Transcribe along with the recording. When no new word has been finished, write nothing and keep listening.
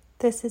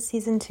This is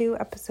Season 2,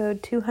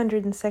 Episode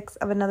 206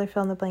 of Another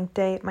Fill in the Blank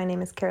Day. My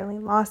name is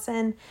Caroline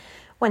Lawson.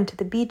 Went to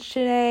the beach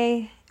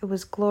today. It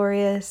was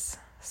glorious.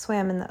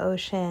 Swam in the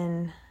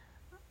ocean.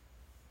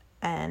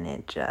 And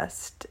it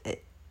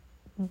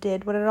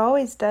did what it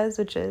always does,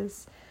 which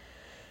is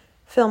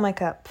fill my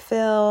cup.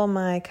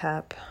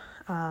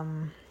 I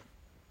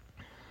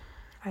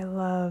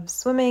love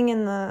swimming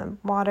in the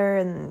water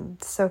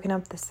and soaking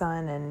up the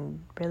sun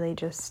and really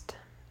just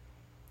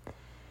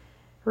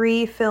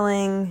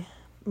refilling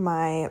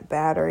my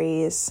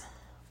batteries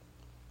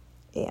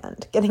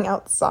and getting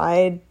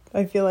outside.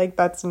 I feel like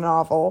that's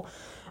novel.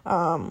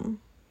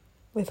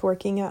 With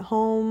working at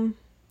home,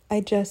 I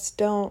just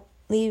don't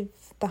leave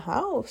the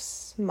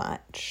house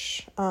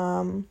much.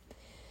 So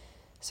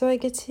I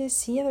get to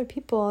see other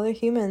people, other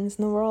humans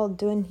in the world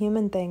doing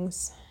human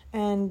things.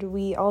 And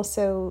we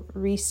also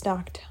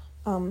restocked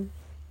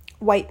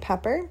white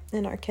pepper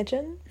in our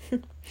kitchen.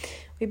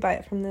 We buy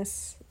it from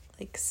this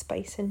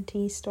spice and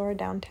tea store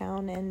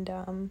downtown,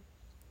 and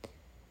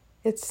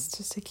it's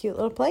just a cute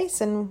little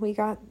place, and we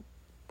got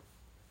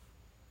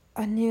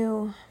a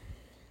new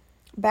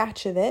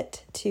batch of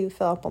it to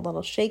fill up a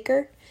little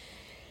shaker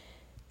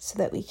so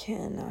that we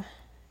can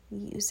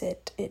use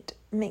it. It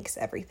makes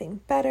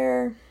everything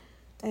better,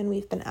 and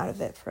we've been out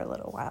of it for a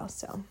little while,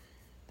 so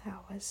that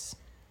was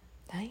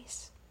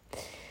nice.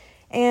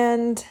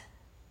 And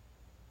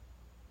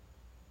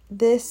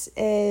this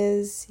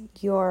is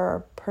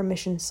your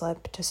permission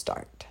slip to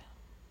start.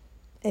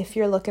 If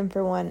you're looking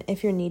for one,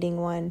 if you're needing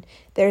one,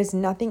 there's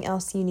nothing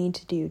else you need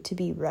to do to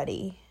be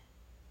ready.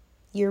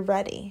 You're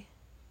ready.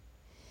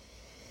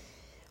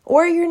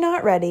 Or you're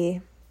not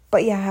ready,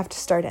 but you have to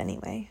start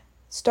anyway.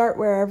 Start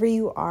wherever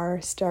you are.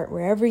 Start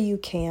wherever you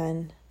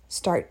can.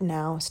 Start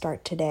now.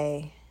 Start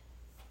today.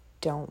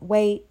 Don't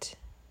wait.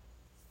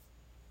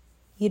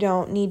 You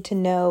don't need to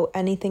know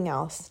anything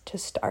else to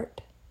start.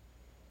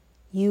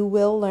 You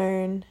will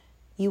learn.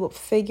 You will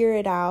figure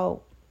it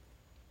out.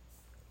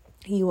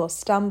 You will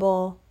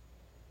stumble,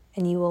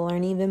 and you will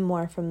learn even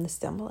more from the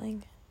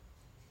stumbling.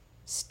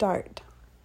 Start.